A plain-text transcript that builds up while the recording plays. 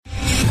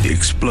The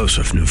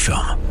explosive new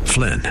film,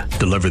 Flynn,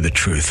 deliver the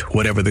truth,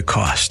 whatever the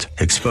cost,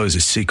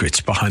 exposes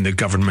secrets behind the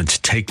government's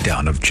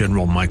takedown of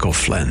General Michael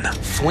Flynn.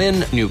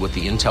 Flynn knew what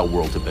the intel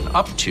world had been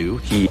up to.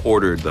 He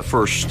ordered the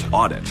first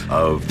audit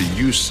of the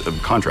use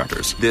of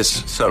contractors.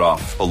 This set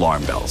off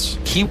alarm bells.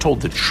 He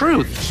told the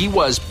truth. He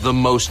was the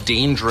most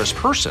dangerous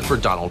person for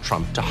Donald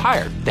Trump to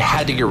hire. They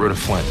had to get rid of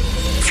Flynn.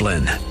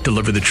 Flynn,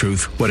 deliver the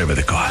truth, whatever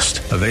the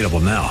cost. Available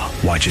now.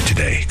 Watch it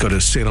today. Go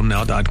to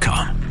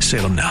salemnow.com.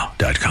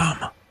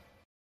 salemnow.com.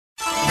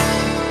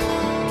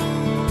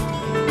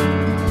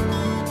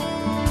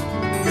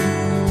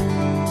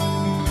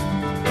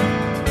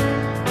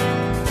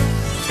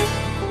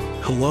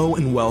 Hello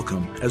and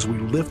welcome as we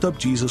lift up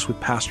Jesus with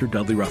Pastor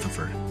Dudley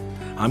Rutherford.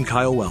 I'm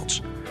Kyle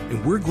Welch,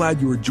 and we're glad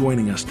you are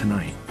joining us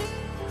tonight.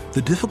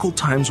 The difficult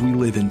times we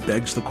live in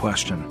begs the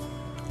question,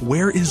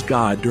 where is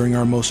God during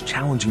our most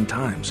challenging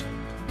times?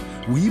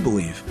 We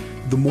believe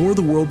the more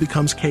the world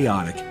becomes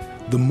chaotic,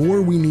 the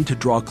more we need to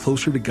draw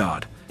closer to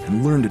God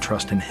and learn to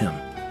trust in Him.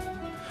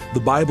 The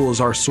Bible is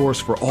our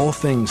source for all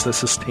things that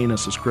sustain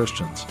us as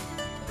Christians.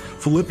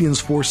 Philippians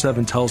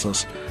 4:7 tells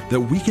us that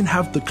we can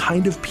have the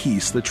kind of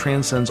peace that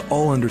transcends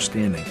all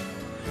understanding,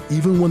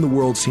 even when the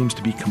world seems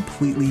to be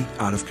completely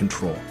out of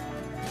control.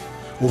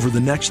 Over the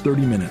next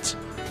 30 minutes,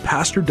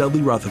 Pastor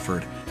Dudley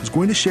Rutherford is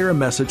going to share a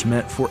message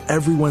meant for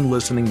everyone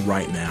listening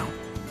right now.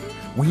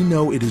 We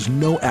know it is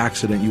no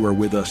accident you are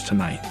with us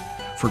tonight,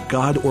 for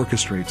God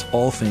orchestrates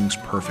all things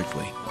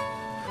perfectly.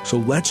 So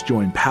let's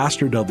join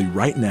Pastor Dudley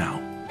right now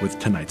with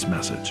tonight's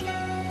message.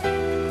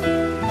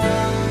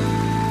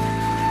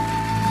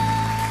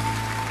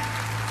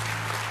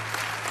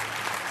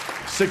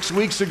 Six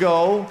weeks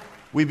ago,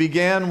 we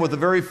began with the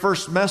very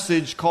first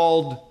message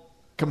called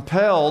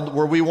Compelled,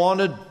 where we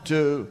wanted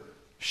to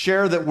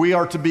share that we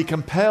are to be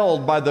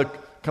compelled by the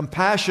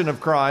compassion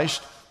of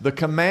Christ, the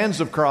commands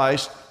of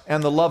Christ,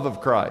 and the love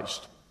of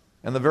Christ.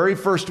 And the very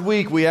first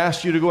week, we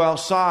asked you to go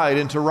outside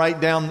and to write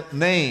down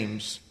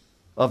names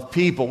of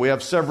people. We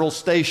have several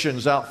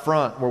stations out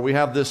front where we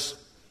have this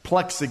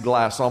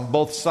plexiglass on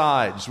both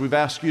sides. We've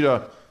asked you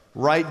to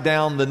write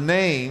down the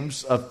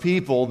names of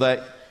people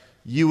that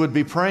you would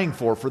be praying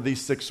for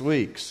these 6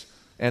 weeks.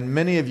 And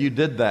many of you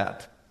did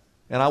that.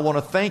 And I want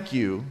to thank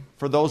you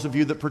for those of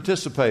you that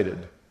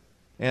participated.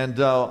 And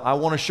I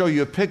want to show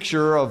you a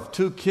picture of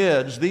two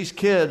kids. These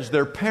kids,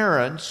 their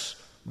parents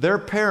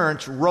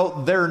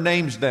wrote their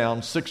names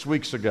down 6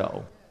 weeks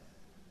ago.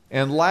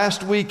 And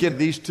last weekend,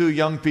 these two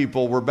young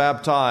people were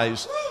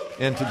baptized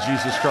into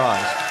Jesus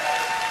Christ.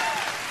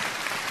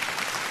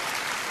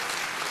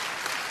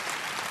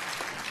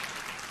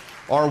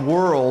 Our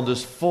world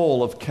is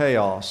full of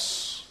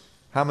chaos.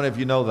 How many of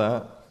you know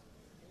that?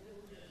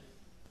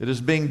 It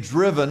is being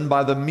driven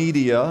by the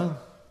media,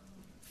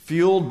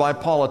 fueled by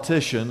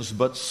politicians,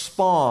 but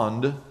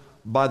spawned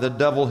by the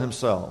devil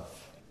himself.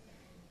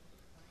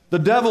 The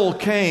devil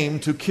came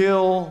to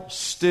kill,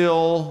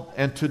 steal,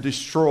 and to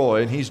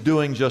destroy, and he's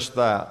doing just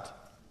that.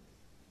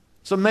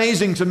 It's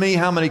amazing to me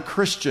how many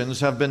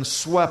Christians have been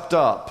swept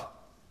up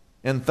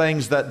in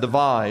things that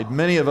divide.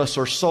 Many of us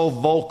are so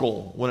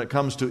vocal when it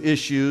comes to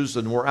issues,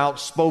 and we're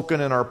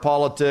outspoken in our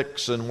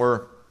politics, and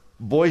we're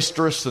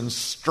boisterous and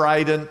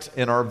strident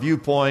in our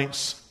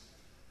viewpoints.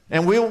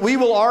 And we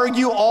will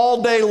argue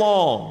all day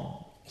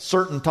long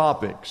certain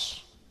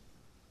topics.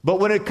 But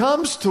when it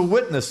comes to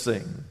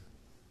witnessing,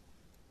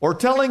 or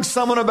telling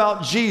someone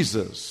about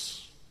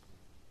Jesus,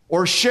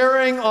 or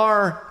sharing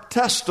our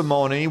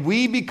testimony,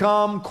 we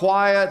become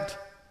quiet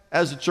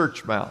as a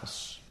church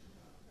mouse.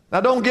 Now,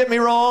 don't get me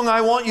wrong.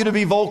 I want you to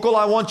be vocal.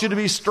 I want you to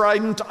be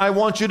strident. I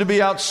want you to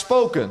be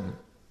outspoken.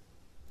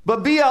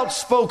 But be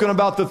outspoken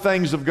about the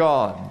things of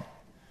God.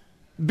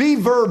 Be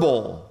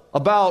verbal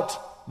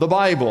about the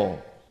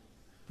Bible.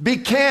 Be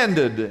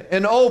candid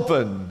and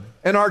open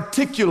and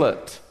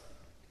articulate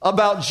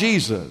about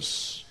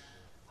Jesus.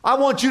 I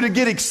want you to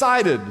get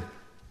excited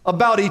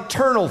about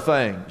eternal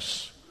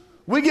things.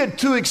 We get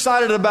too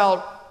excited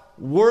about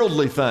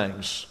worldly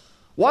things.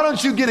 Why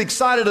don't you get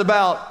excited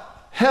about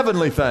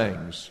heavenly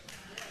things?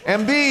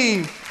 And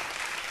be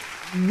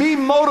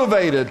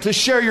motivated to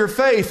share your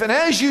faith. And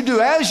as you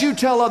do, as you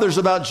tell others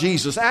about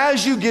Jesus,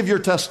 as you give your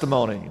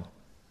testimony,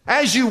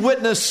 as you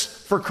witness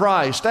for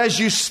Christ, as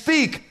you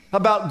speak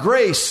about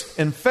grace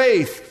and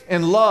faith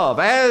and love,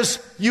 as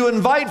you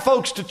invite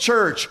folks to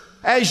church,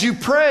 as you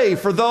pray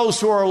for those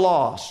who are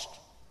lost,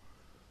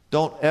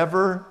 don't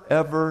ever,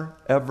 ever,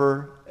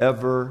 ever,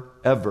 ever,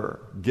 ever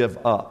give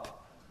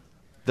up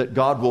that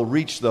God will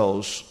reach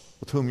those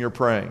with whom you're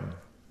praying.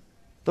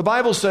 The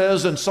Bible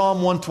says in Psalm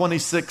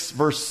 126,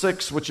 verse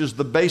 6, which is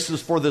the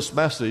basis for this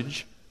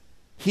message,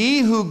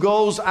 he who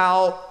goes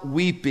out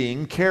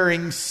weeping,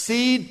 carrying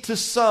seed to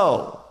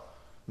sow.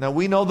 Now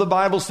we know the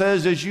Bible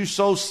says as you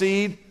sow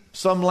seed,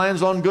 some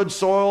lands on good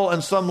soil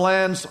and some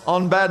lands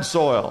on bad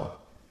soil.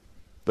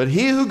 But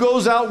he who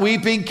goes out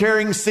weeping,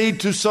 carrying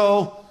seed to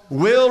sow,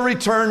 will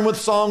return with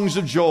songs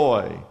of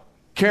joy,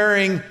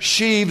 carrying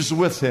sheaves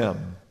with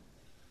him.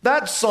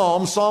 That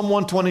psalm, Psalm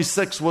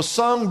 126, was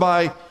sung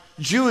by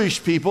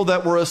Jewish people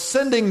that were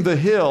ascending the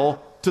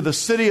hill to the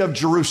city of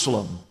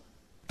Jerusalem.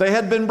 They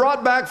had been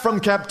brought back from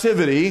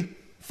captivity,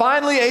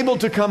 finally able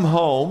to come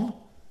home.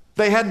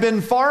 They had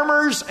been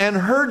farmers and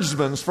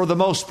herdsmen for the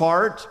most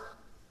part,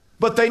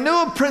 but they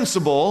knew a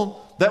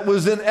principle that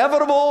was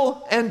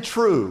inevitable and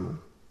true,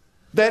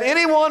 that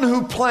anyone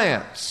who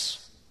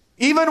plants,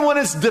 even when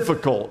it's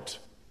difficult,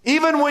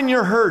 even when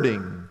you're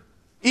hurting,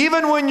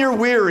 even when you're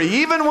weary,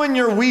 even when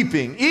you're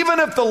weeping, even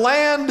if the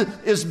land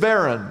is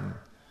barren,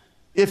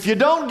 if you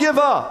don't give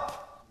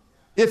up,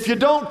 if you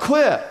don't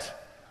quit,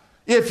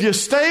 if you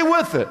stay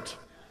with it,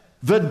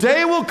 the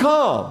day will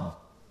come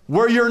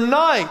where your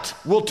night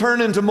will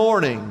turn into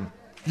morning,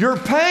 your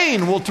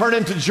pain will turn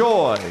into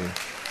joy,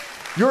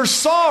 your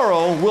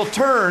sorrow will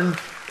turn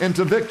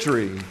into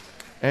victory,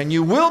 and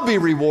you will be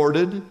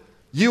rewarded,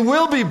 you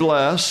will be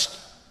blessed,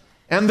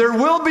 and there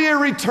will be a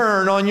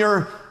return on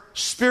your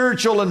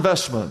spiritual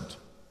investment.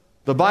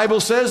 The Bible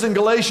says in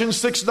Galatians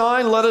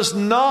 6:9, let us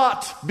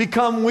not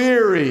become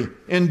weary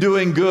in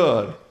doing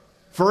good,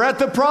 for at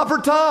the proper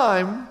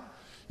time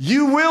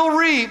you will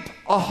reap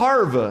a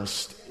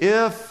harvest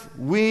if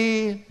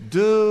we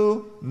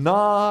do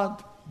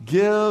not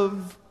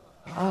give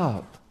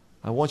up.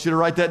 I want you to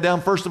write that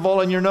down first of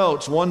all in your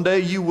notes. One day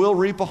you will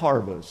reap a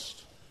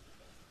harvest.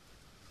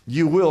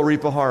 You will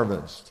reap a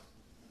harvest.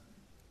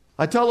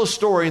 I tell a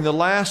story in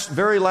the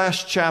very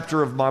last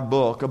chapter of my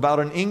book about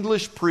an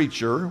English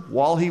preacher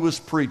while he was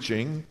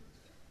preaching.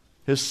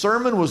 His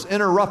sermon was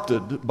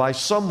interrupted by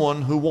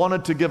someone who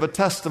wanted to give a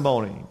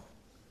testimony.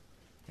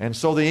 And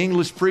so the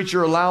English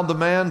preacher allowed the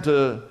man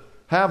to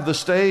have the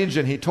stage,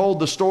 and he told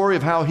the story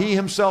of how he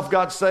himself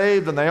got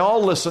saved, and they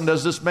all listened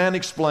as this man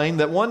explained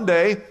that one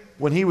day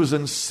when he was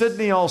in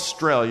Sydney,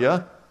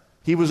 Australia,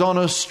 he was on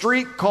a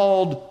street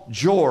called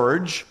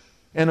George,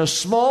 and a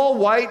small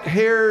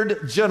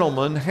white-haired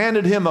gentleman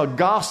handed him a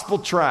gospel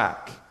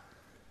tract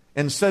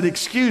and said,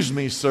 excuse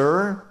me,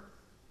 sir,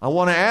 I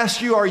want to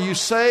ask you, are you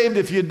saved?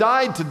 If you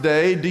died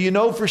today, do you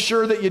know for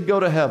sure that you'd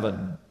go to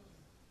heaven?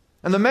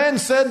 And the man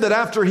said that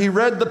after he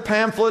read the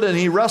pamphlet and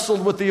he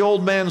wrestled with the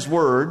old man's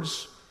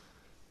words,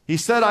 he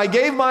said, I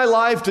gave my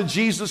life to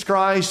Jesus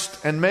Christ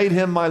and made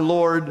him my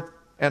Lord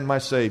and my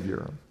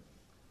Savior.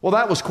 Well,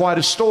 that was quite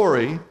a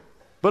story,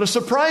 but a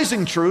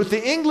surprising truth.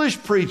 The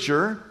English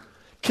preacher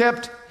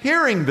kept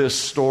hearing this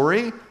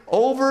story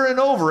over and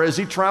over as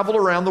he traveled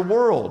around the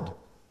world.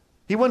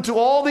 He went to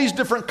all these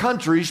different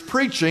countries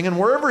preaching, and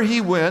wherever he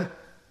went,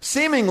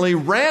 seemingly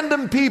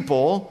random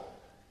people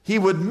he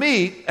would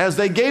meet as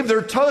they gave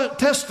their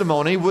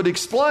testimony would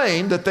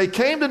explain that they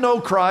came to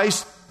know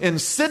Christ in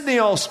Sydney,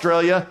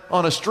 Australia,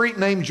 on a street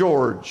named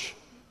George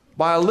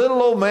by a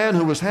little old man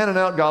who was handing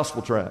out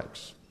gospel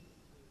tracts.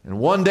 And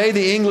one day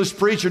the English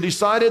preacher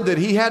decided that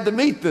he had to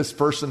meet this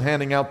person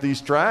handing out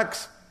these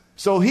tracts.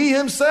 So he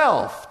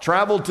himself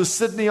traveled to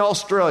Sydney,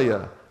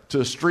 Australia,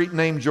 to a street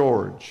named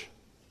George.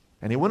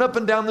 And he went up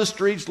and down the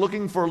streets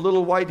looking for a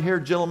little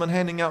white-haired gentleman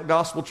handing out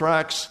gospel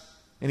tracts.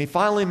 And he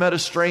finally met a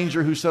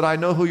stranger who said, I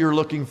know who you're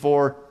looking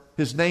for.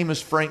 His name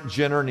is Frank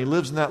Jenner, and he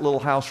lives in that little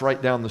house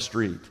right down the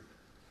street.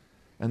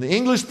 And the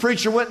English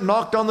preacher went and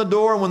knocked on the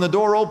door, and when the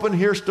door opened,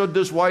 here stood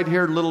this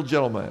white-haired little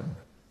gentleman.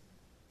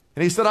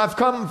 And he said, I've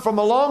come from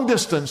a long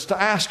distance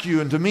to ask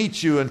you and to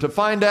meet you and to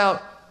find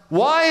out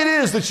why it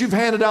is that you've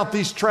handed out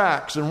these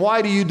tracts, and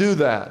why do you do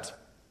that?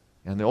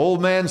 And the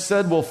old man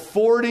said, well,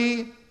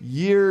 40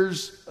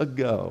 years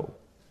ago,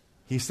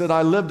 he said,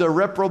 I lived a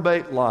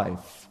reprobate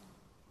life.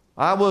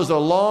 I was a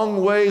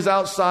long ways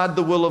outside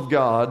the will of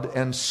God,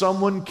 and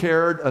someone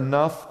cared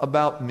enough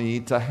about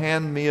me to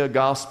hand me a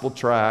gospel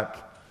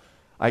tract.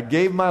 I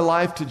gave my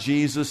life to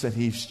Jesus, and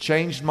He's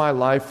changed my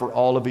life for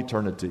all of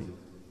eternity.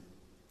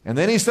 And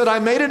then he said, I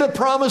made it a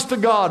promise to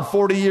God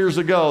 40 years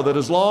ago that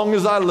as long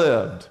as I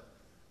lived,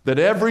 that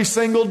every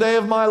single day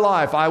of my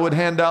life I would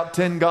hand out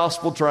 10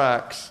 gospel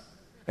tracts.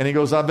 And he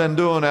goes, I've been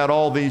doing that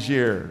all these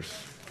years.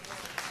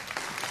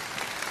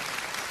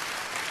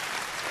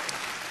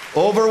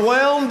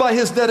 Overwhelmed by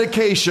his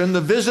dedication, the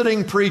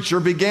visiting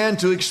preacher began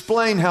to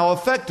explain how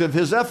effective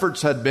his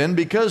efforts had been,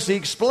 because he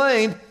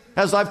explained,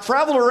 as I've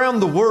traveled around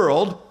the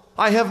world,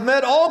 I have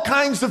met all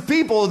kinds of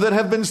people that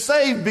have been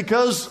saved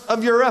because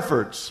of your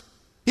efforts.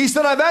 He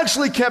said, I've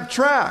actually kept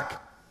track.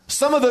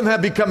 Some of them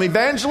have become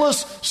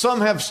evangelists,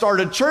 some have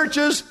started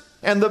churches,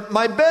 and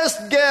my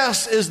best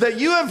guess is that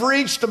you have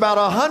reached about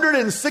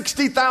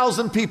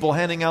 160,000 people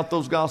handing out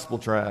those gospel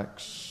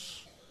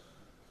tracts.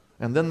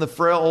 And then the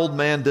frail old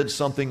man did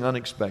something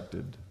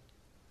unexpected.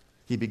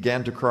 He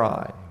began to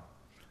cry.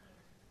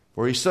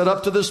 For he said,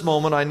 up to this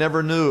moment, I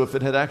never knew if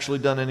it had actually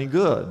done any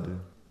good.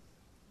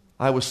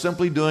 I was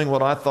simply doing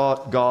what I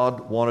thought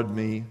God wanted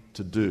me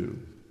to do.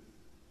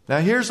 Now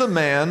here's a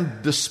man,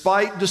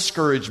 despite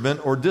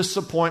discouragement or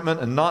disappointment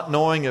and not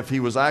knowing if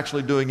he was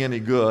actually doing any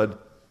good,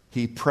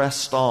 he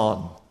pressed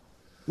on.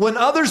 When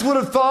others would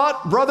have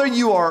thought, brother,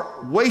 you are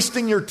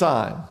wasting your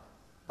time.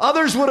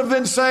 Others would have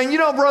been saying,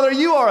 brother,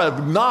 you are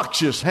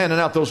obnoxious handing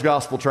out those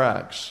gospel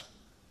tracts.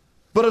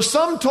 But a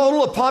sum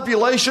total of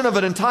population of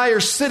an entire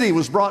city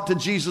was brought to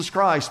Jesus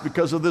Christ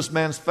because of this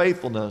man's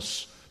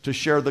faithfulness to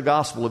share the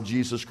gospel of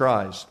Jesus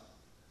Christ.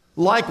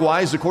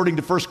 Likewise, according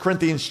to 1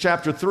 Corinthians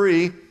chapter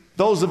 3,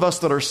 those of us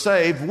that are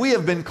saved, we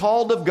have been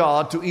called of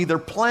God to either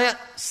plant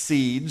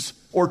seeds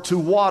or to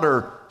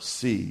water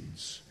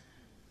seeds.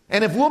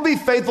 And if we'll be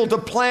faithful to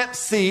plant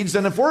seeds,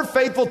 and if we're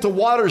faithful to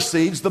water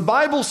seeds, the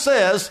Bible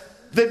says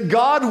that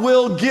God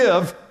will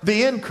give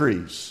the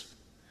increase.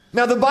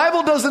 Now, the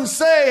Bible doesn't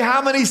say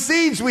how many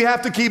seeds we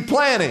have to keep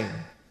planting.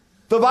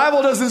 The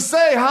Bible doesn't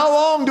say how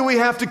long do we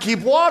have to keep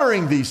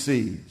watering these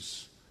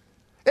seeds.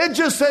 It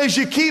just says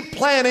you keep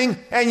planting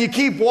and you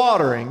keep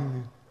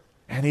watering,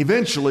 and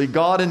eventually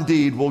God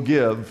indeed will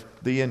give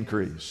the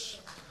increase.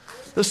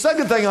 The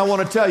second thing I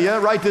want to tell you,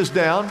 write this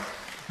down,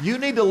 you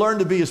need to learn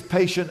to be as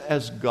patient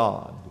as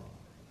God.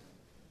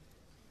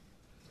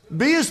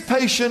 Be as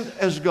patient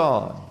as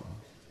God.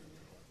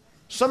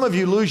 Some of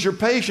you lose your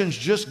patience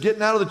just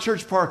getting out of the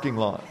church parking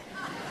lot.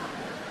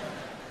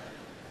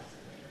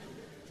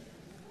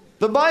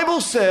 The Bible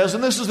says,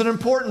 and this is an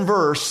important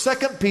verse,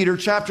 2 Peter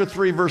chapter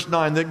 3, verse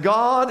 9, that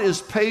God is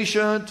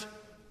patient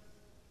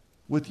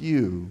with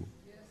you.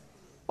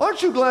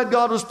 Aren't you glad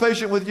God was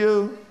patient with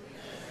you?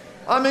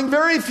 I mean,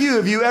 very few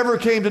of you ever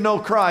came to know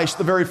Christ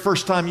the very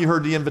first time you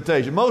heard the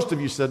invitation. Most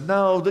of you said,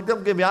 no,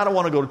 don't give me, I don't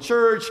want to go to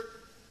church.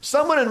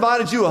 Someone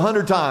invited you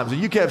 100 times,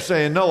 and you kept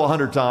saying no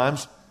 100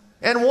 times.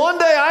 And one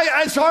day,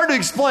 it's hard to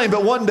explain,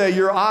 but one day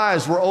your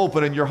eyes were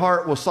open and your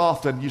heart was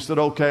softened. You said,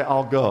 okay,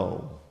 I'll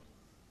go.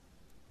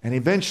 And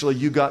eventually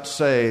you got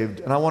saved.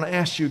 And I want to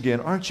ask you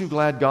again, aren't you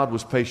glad God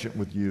was patient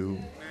with you?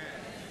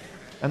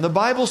 And the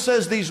Bible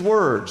says these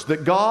words,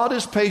 that God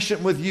is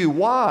patient with you.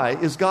 Why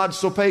is God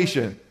so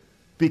patient?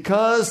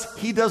 Because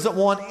He doesn't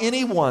want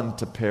anyone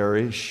to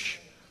perish,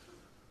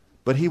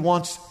 but He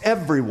wants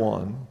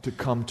everyone to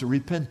come to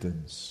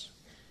repentance.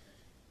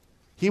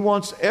 He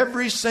wants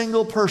every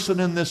single person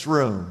in this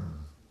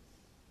room.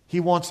 He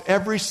wants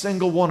every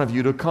single one of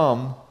you to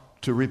come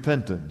to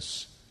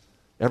repentance.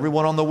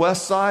 Everyone on the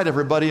west side,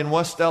 everybody in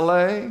West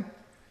LA.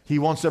 He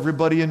wants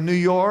everybody in New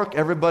York,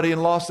 everybody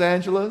in Los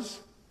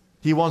Angeles.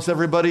 He wants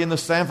everybody in the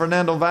San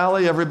Fernando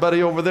Valley,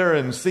 everybody over there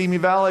in Simi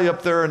Valley,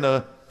 up there in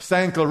the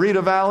San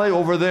Clarita Valley,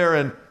 over there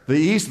in the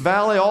East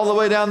Valley, all the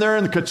way down there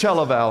in the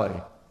Coachella Valley.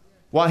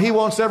 While He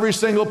wants every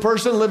single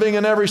person living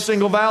in every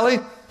single valley,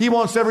 He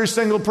wants every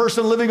single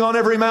person living on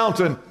every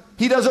mountain.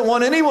 He doesn't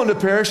want anyone to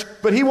perish,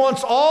 but He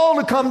wants all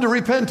to come to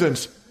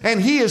repentance.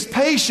 And He is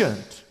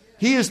patient.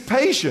 He is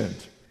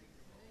patient.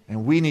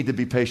 And we need to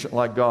be patient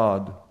like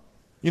God.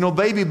 You know,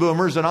 baby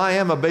boomers, and I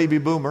am a baby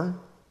boomer.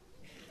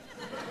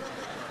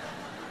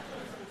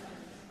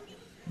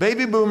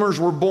 Baby boomers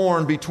were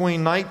born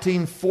between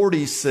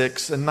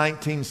 1946 and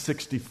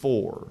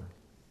 1964.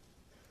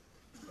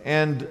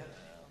 And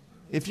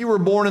if you were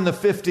born in the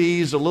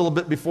 50s, a little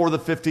bit before the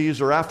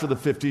 50s or after the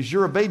 50s,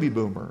 you're a baby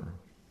boomer.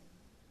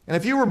 And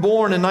if you were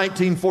born in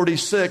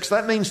 1946,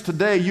 that means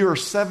today you're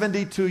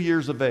 72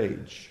 years of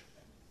age.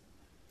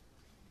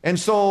 And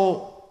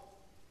so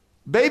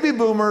baby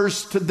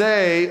boomers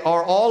today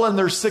are all in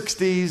their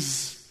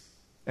 60s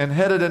and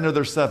headed into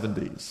their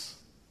 70s.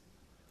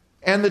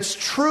 And it's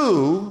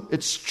true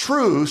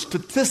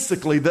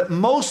statistically that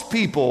most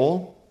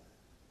people,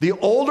 the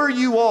older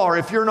you are,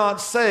 if you're not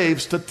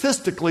saved,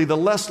 statistically, the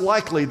less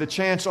likely the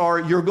chance are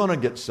you're going to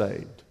get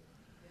saved.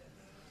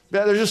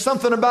 Yeah, there's just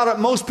something about it.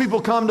 Most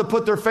people come to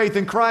put their faith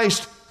in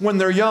Christ when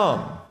they're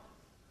young.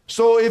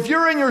 So if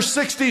you're in your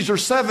 60s or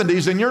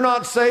 70s and you're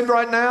not saved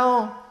right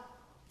now,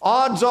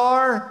 odds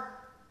are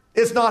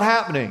it's not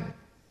happening.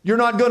 You're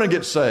not going to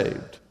get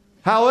saved.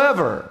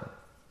 However,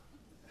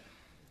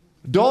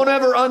 don't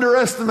ever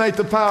underestimate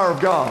the power of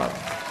God.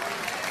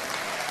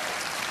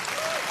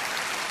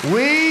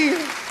 We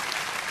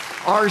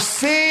are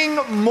seeing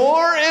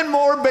more and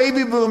more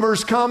baby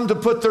boomers come to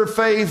put their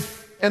faith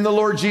in the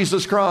Lord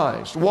Jesus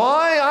Christ.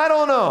 Why? I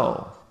don't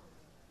know.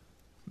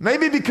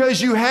 Maybe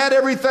because you had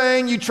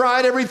everything, you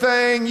tried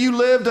everything, you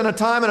lived in a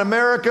time in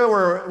America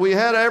where we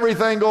had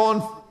everything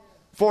going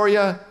for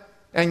you,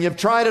 and you've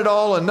tried it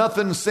all and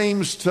nothing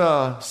seems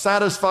to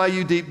satisfy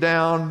you deep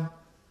down.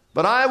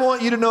 But I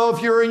want you to know,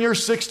 if you're in your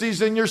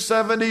 60s and your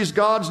 70s,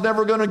 God's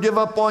never going to give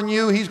up on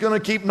you. He's going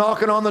to keep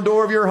knocking on the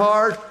door of your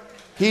heart.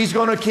 He's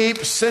going to keep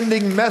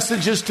sending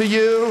messages to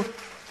you.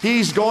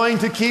 He's going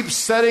to keep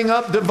setting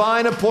up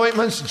divine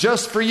appointments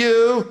just for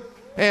you.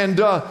 And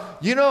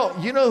you know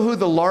who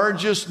the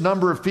largest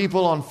number of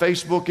people on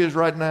Facebook is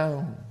right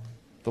now?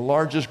 The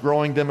largest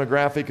growing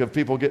demographic of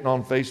people getting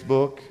on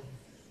Facebook?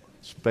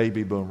 It's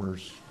baby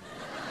boomers.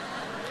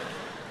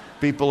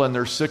 People in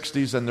their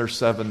 60s and their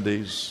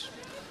 70s.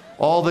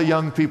 All the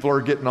young people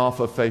are getting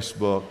off of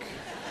Facebook.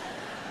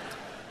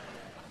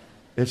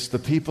 It's the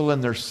people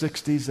in their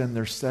 60s and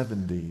their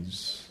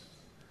 70s.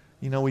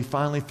 You know, we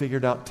finally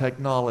figured out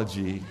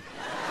technology.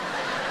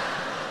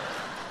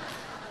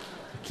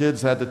 The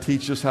kids had to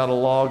teach us how to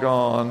log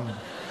on.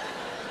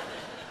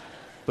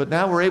 But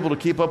now we're able to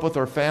keep up with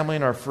our family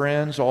and our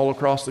friends all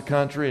across the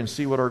country and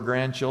see what our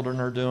grandchildren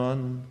are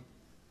doing.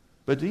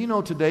 But do you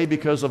know today,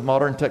 because of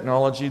modern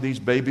technology, these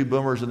baby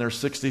boomers in their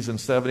 60s and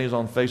 70s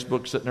on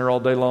Facebook sitting there all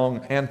day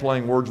long and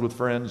playing Words with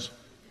Friends?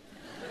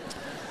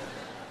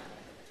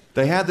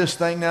 They have this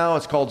thing now,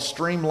 it's called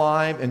Stream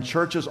Live, and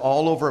churches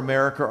all over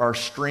America are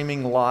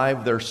streaming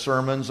live their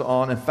sermons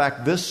on. In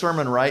fact, this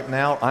sermon right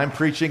now, I'm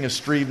preaching, is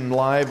streamed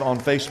live on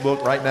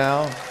Facebook right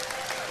now.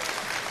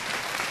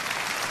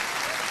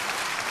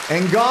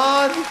 And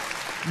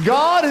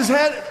God's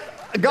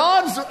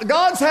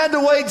had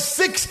to wait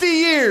 60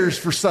 years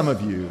for some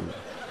of you.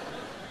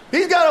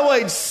 He's got to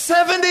wait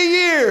 70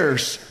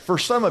 years for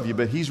some of you,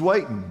 but He's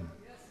waiting.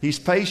 He's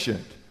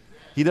patient.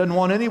 He doesn't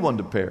want anyone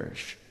to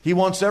perish. He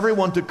wants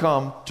everyone to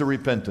come to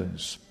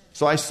repentance.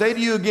 So I say to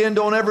you again,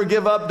 don't ever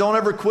give up. Don't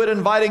ever quit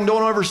inviting.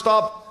 Don't ever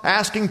stop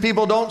asking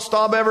people. Don't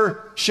stop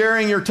ever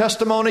sharing your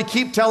testimony.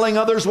 Keep telling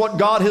others what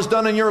God has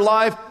done in your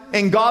life,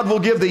 and God will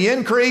give the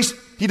increase.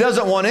 He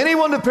doesn't want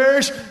anyone to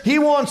perish. He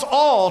wants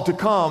all to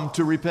come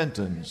to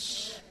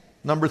repentance.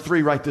 Number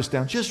 3, write this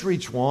down. Just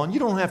reach one. You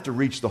don't have to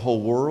reach the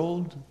whole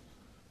world.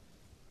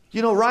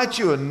 Write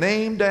you a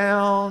name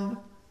down.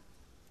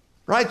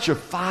 Write your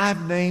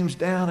 5 names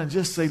down and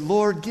just say,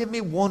 Lord, give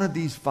me one of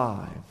these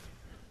 5.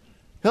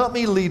 Help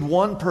me lead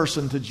one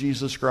person to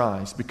Jesus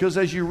Christ. Because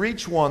as you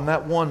reach one,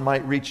 that one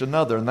might reach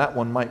another, and that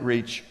one might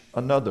reach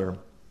another.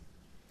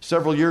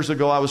 Several years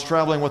ago, I was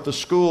traveling with the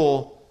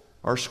school,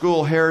 our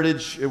school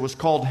Heritage. It was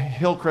called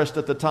Hillcrest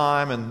at the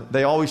time, and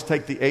they always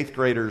take the 8th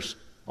graders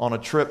on a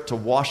trip to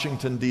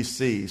Washington,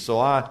 D.C. So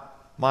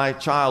my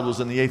child was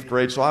in the 8th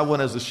grade, so I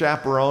went as a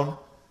chaperone.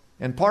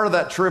 And part of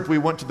that trip, we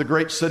went to the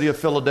great city of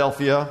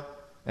Philadelphia,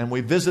 and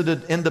we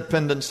visited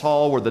Independence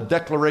Hall, where the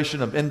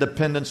Declaration of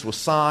Independence was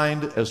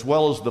signed, as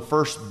well as the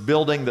first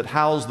building that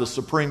housed the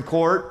Supreme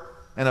Court.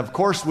 And of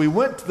course, we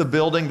went to the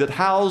building that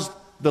housed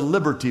the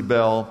Liberty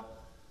Bell.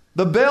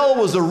 The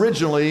bell was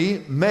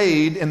originally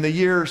made in the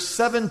year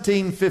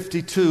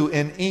 1752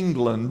 in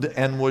England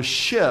and was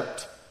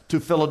shipped to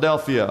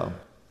Philadelphia.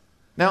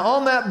 Now,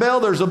 on that bell,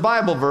 there's a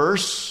Bible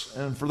verse,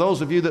 and for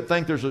those of you that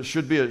think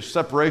should be a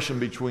separation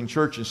between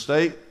church and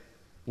state,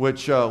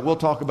 which we'll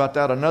talk about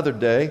that another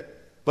day,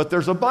 but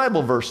there's a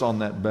Bible verse on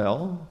that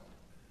bell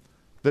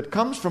that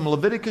comes from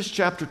Leviticus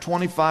chapter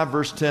 25,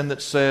 verse 10, that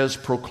says,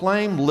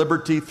 "Proclaim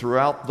liberty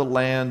throughout the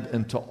land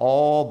and to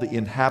all the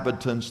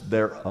inhabitants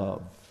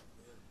thereof."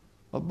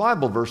 A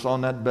Bible verse on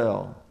that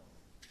bell.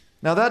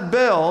 Now, that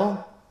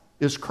bell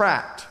is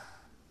cracked.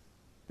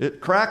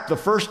 It cracked the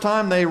first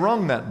time they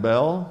rung that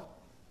bell.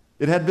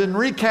 It had been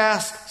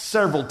recast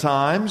several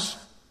times.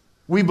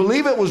 We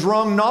believe it was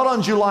rung not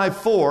on July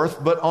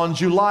 4th, but on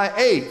July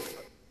 8th,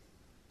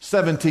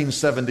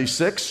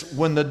 1776,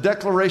 when the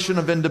Declaration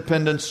of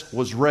Independence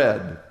was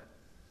read.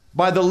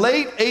 By the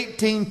late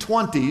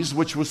 1820s,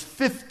 which was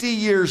 50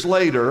 years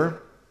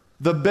later,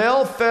 the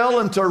bell fell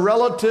into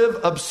relative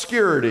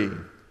obscurity.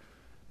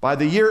 By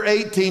the year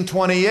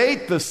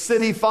 1828, the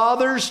city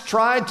fathers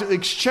tried to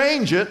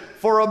exchange it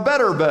for a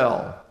better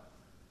bell.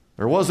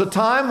 There was a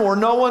time where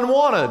no one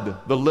wanted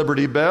the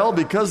Liberty Bell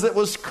because it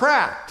was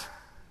cracked.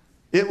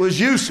 It was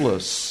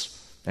useless.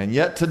 And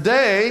yet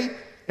today,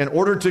 in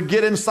order to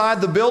get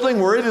inside the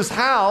building where it is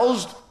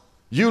housed,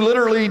 you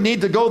literally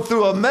need to go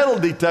through a metal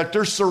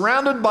detector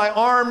surrounded by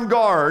armed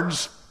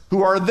guards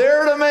who are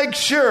there to make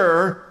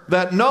sure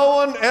that no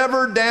one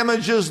ever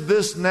damages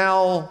this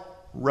now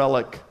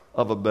relic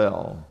of a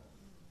bell.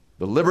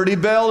 The Liberty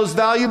Bell is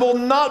valuable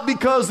not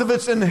because of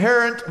its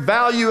inherent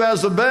value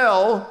as a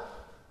bell,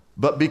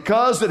 but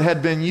because it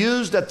had been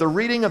used at the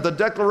reading of the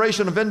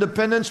Declaration of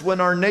Independence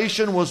when our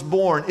nation was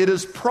born. It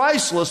is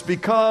priceless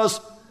because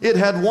it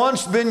had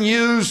once been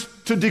used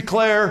to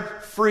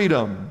declare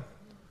freedom.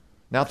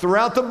 Now,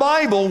 throughout the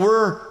Bible,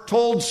 we're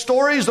told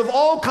stories of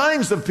all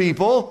kinds of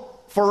people,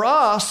 for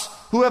us,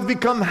 who have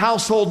become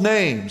household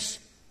names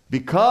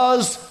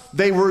because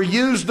they were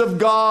used of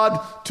God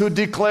to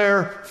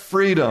declare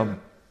freedom.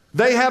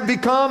 They have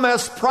become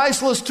as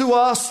priceless to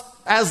us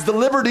as the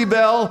Liberty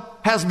Bell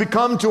has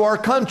become to our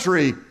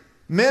country.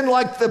 Men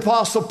like the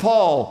Apostle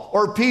Paul,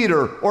 or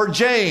Peter, or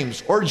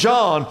James, or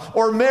John,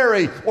 or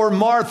Mary, or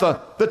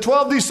Martha, the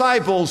 12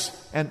 disciples,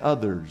 and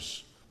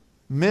others.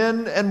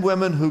 Men and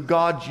women who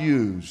God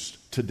used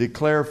to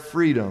declare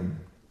freedom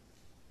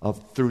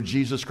through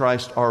Jesus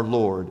Christ our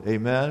Lord.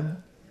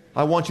 Amen?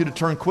 I want you to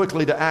turn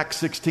quickly to Acts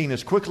 16.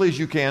 As quickly as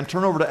you can,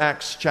 turn over to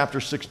Acts chapter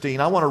 16.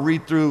 I want to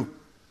read through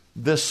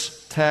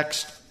this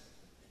text,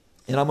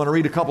 and I'm going to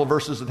read a couple of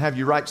verses and have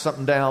you write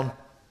something down.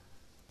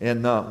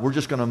 And we're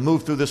just going to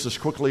move through this as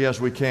quickly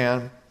as we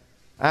can.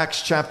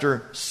 Acts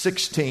chapter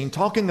 16,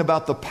 talking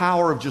about the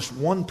power of just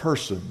one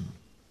person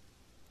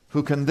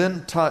who can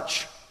then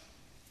touch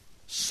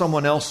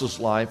someone else's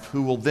life,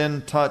 who will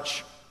then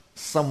touch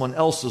someone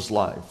else's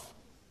life.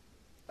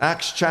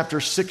 Acts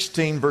chapter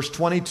 16, verse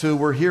 22,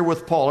 we're here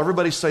with Paul.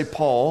 Everybody say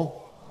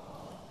Paul.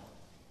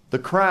 The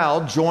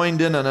crowd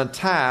joined in an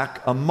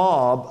attack, a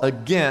mob,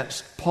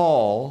 against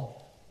Paul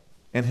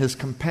and his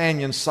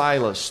companion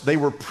Silas. They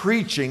were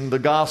preaching the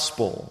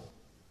gospel.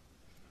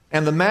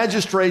 And the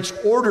magistrates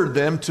ordered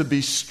them to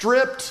be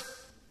stripped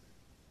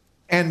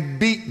and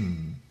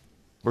beaten.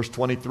 Verse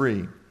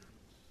 23.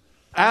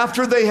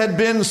 After they had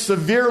been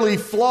severely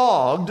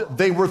flogged,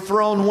 they were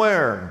thrown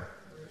where?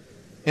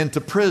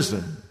 Into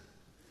prison.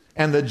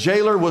 And the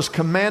jailer was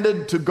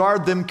commanded to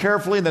guard them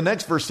carefully. And the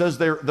next verse says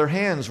their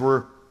hands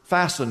were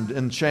fastened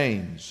in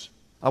chains.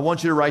 I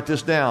want you to write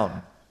this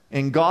down.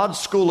 In God's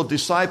school of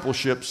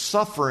discipleship,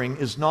 suffering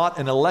is not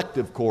an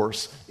elective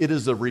course. It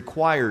is a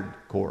required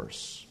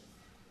course.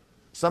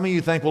 Some of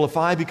you think, well, if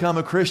I become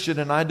a Christian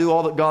and I do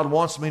all that God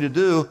wants me to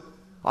do,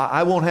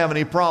 I won't have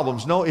any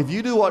problems. No, if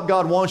you do what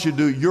God wants you to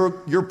do,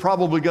 you're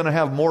probably going to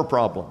have more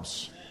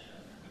problems.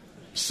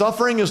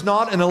 Suffering is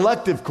not an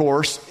elective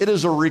course. It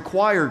is a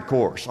required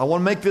course. I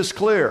want to make this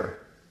clear.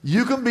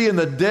 You can be in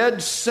the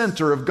dead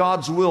center of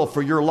God's will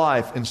for your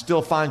life and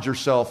still find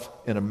yourself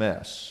in a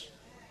mess.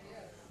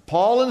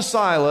 Paul and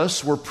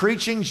Silas were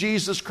preaching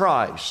Jesus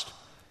Christ,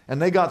 and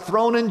they got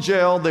thrown in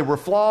jail. They were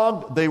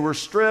flogged, they were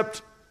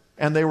stripped,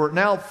 and they were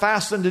now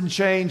fastened in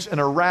chains in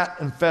a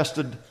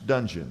rat-infested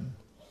dungeon.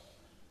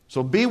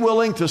 So be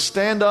willing to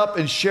stand up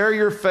and share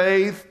your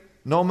faith,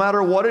 no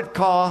matter what it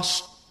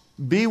costs.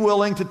 Be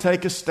willing to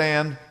take a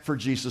stand for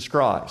Jesus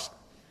Christ.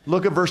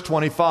 Look at verse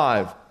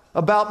 25.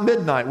 About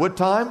midnight. What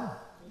time? Midnight.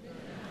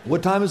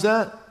 What time is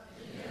that?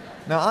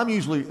 Midnight. Now, I'm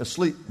usually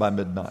asleep by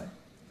midnight.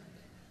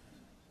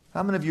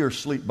 How many of you are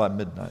asleep by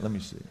midnight? Let me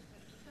see.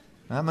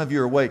 How many of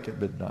you are awake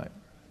at midnight?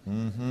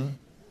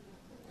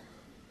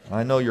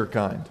 I know you're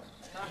kind.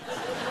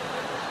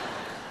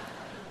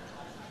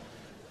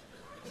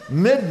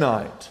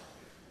 Midnight.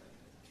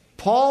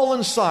 Paul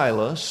and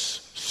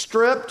Silas,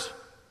 stripped,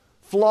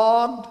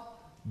 flogged,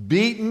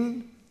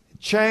 beaten,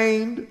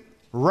 chained,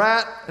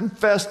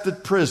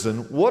 rat-infested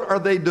prison. What are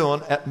they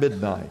doing at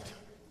midnight?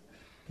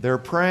 They're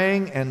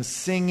praying and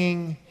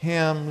singing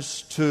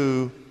hymns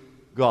to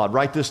God.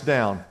 Write this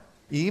down.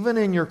 Even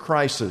in your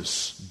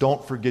crisis,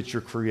 don't forget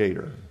your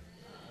Creator.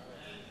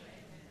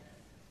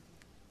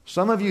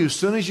 Some of you, as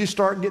soon as you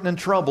start getting in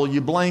trouble,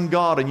 you blame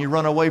God and you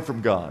run away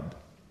from God.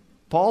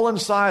 Paul and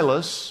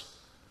Silas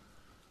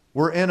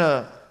were in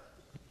a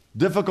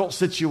difficult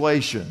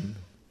situation,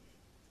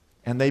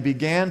 and they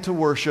began to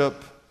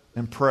worship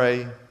and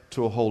pray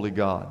to a holy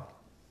God.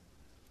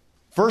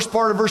 First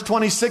part of verse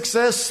 26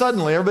 says,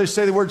 suddenly. Everybody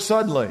say the word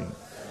suddenly.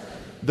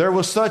 There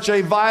was such a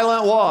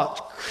violent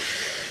what?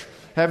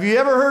 Have you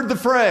ever heard the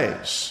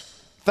phrase,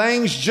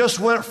 things just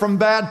went from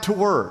bad to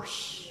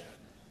worse?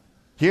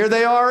 Here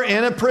they are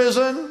in a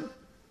prison,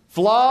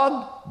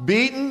 flogged,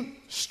 beaten,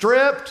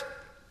 stripped,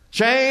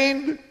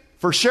 chained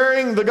for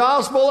sharing the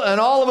gospel, and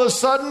all of a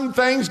sudden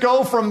things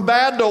go from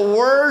bad to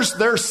worse.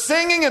 They're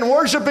singing and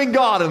worshiping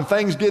God, and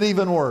things get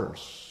even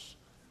worse.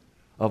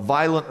 A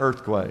violent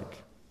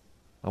earthquake.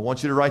 I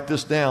want you to write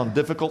this down.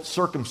 Difficult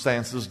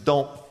circumstances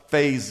don't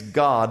faze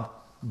God.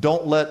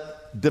 Don't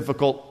let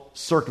difficult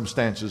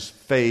circumstances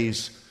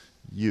faze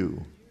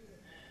you.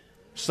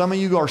 Some of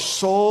you are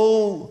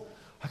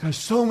I got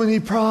so many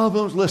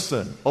problems.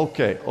 Listen,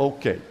 okay.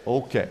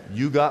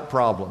 You got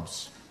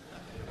problems.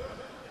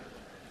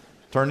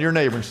 Turn to your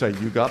neighbor and say,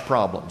 you got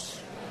problems.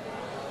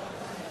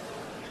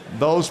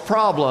 Those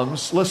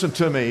problems, listen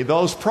to me,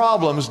 those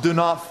problems do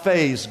not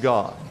faze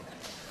God.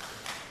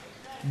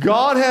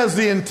 God has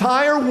the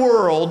entire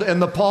world in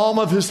the palm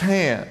of His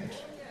hand.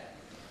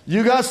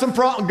 You got some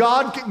problems.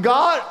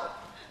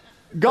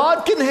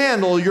 God can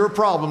handle your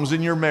problems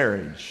in your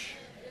marriage.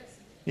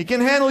 He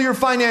can handle your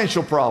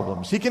financial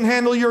problems. He can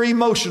handle your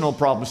emotional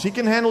problems. He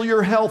can handle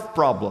your health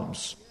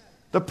problems.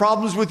 The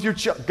problems with your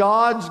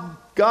God's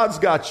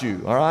got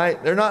you, all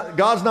right?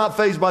 God's not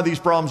fazed by these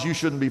problems. You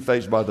shouldn't be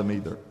fazed by them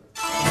either.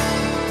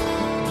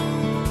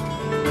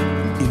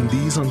 In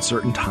these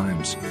uncertain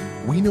times,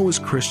 we know as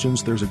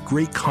Christians there's a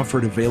great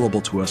comfort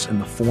available to us in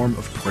the form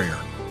of prayer.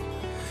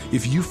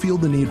 If you feel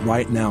the need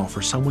right now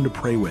for someone to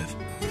pray with,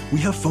 we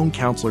have phone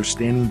counselors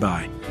standing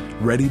by,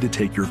 ready to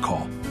take your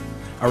call.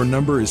 Our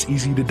number is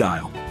easy to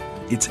dial.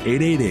 It's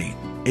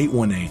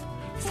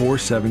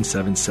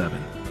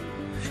 888-818-4777.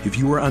 If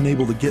you are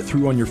unable to get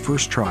through on your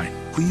first try,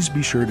 please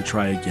be sure to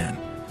try again.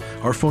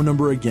 Our phone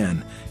number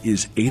again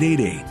is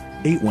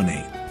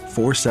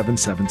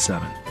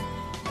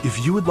 888-818-4777.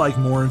 If you would like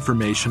more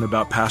information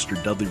about Pastor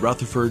Dudley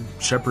Rutherford,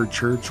 Shepherd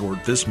Church, or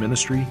this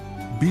ministry,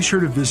 be sure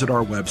to visit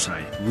our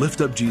website,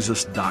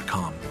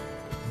 liftupjesus.com.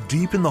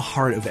 Deep in the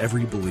heart of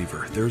every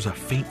believer, there's a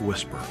faint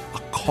whisper, a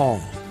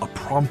call, a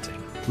prompting.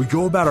 We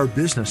go about our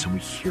business and we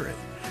hear it.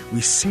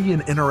 We see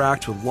and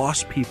interact with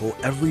lost people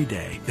every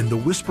day, and the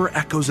whisper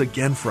echoes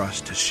again for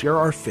us to share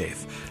our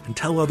faith and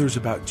tell others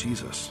about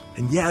Jesus.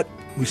 And yet,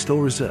 we still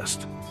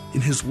resist.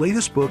 In his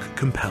latest book,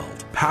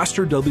 Compelled,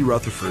 Pastor Dudley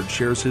Rutherford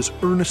shares his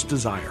earnest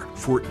desire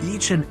for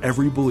each and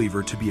every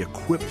believer to be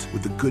equipped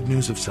with the good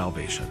news of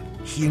salvation.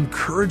 He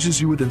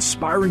encourages you with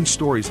inspiring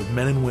stories of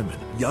men and women,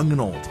 young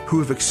and old, who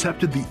have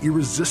accepted the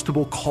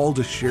irresistible call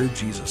to share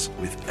Jesus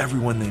with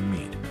everyone they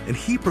meet. And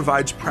he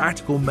provides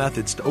practical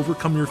methods to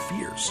overcome your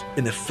fears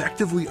and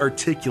effectively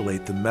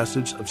articulate the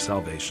message of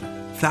salvation.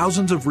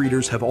 Thousands of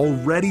readers have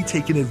already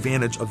taken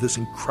advantage of this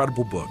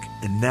incredible book,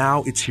 and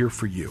now it's here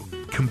for you.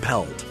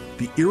 Compelled,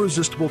 The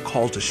Irresistible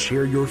Call to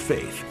Share Your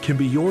Faith can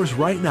be yours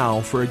right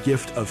now for a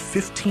gift of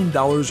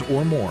 $15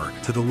 or more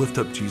to the Lift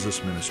Up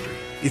Jesus Ministry.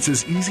 It's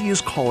as easy as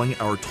calling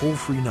our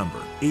toll-free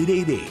number,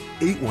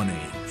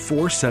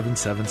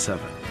 888-818-4777.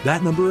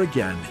 That number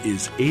again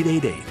is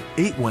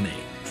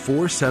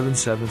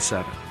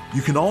 888-818-4777.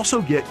 You can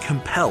also get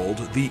Compelled,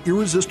 The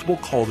Irresistible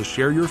Call to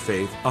Share Your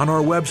Faith on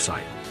our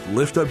website,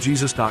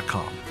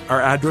 liftupjesus.com.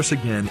 Our address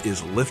again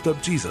is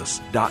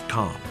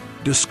liftupjesus.com.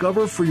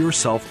 Discover for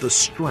yourself the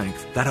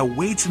strength that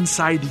awaits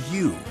inside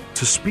you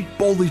to speak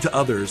boldly to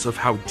others of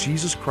how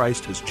Jesus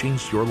Christ has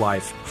changed your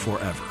life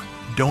forever.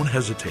 Don't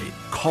hesitate.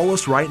 Call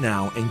us right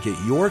now and get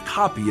your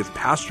copy of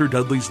Pastor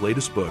Dudley's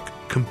latest book,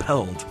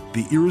 Compelled,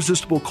 The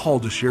Irresistible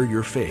Call to Share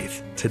Your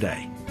Faith,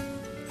 today.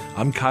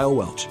 I'm Kyle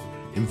Welch,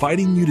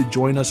 inviting you to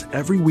join us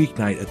every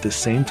weeknight at this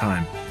same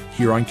time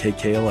here on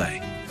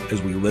KKLA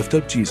as we lift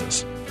up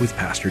Jesus with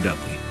Pastor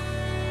Dudley.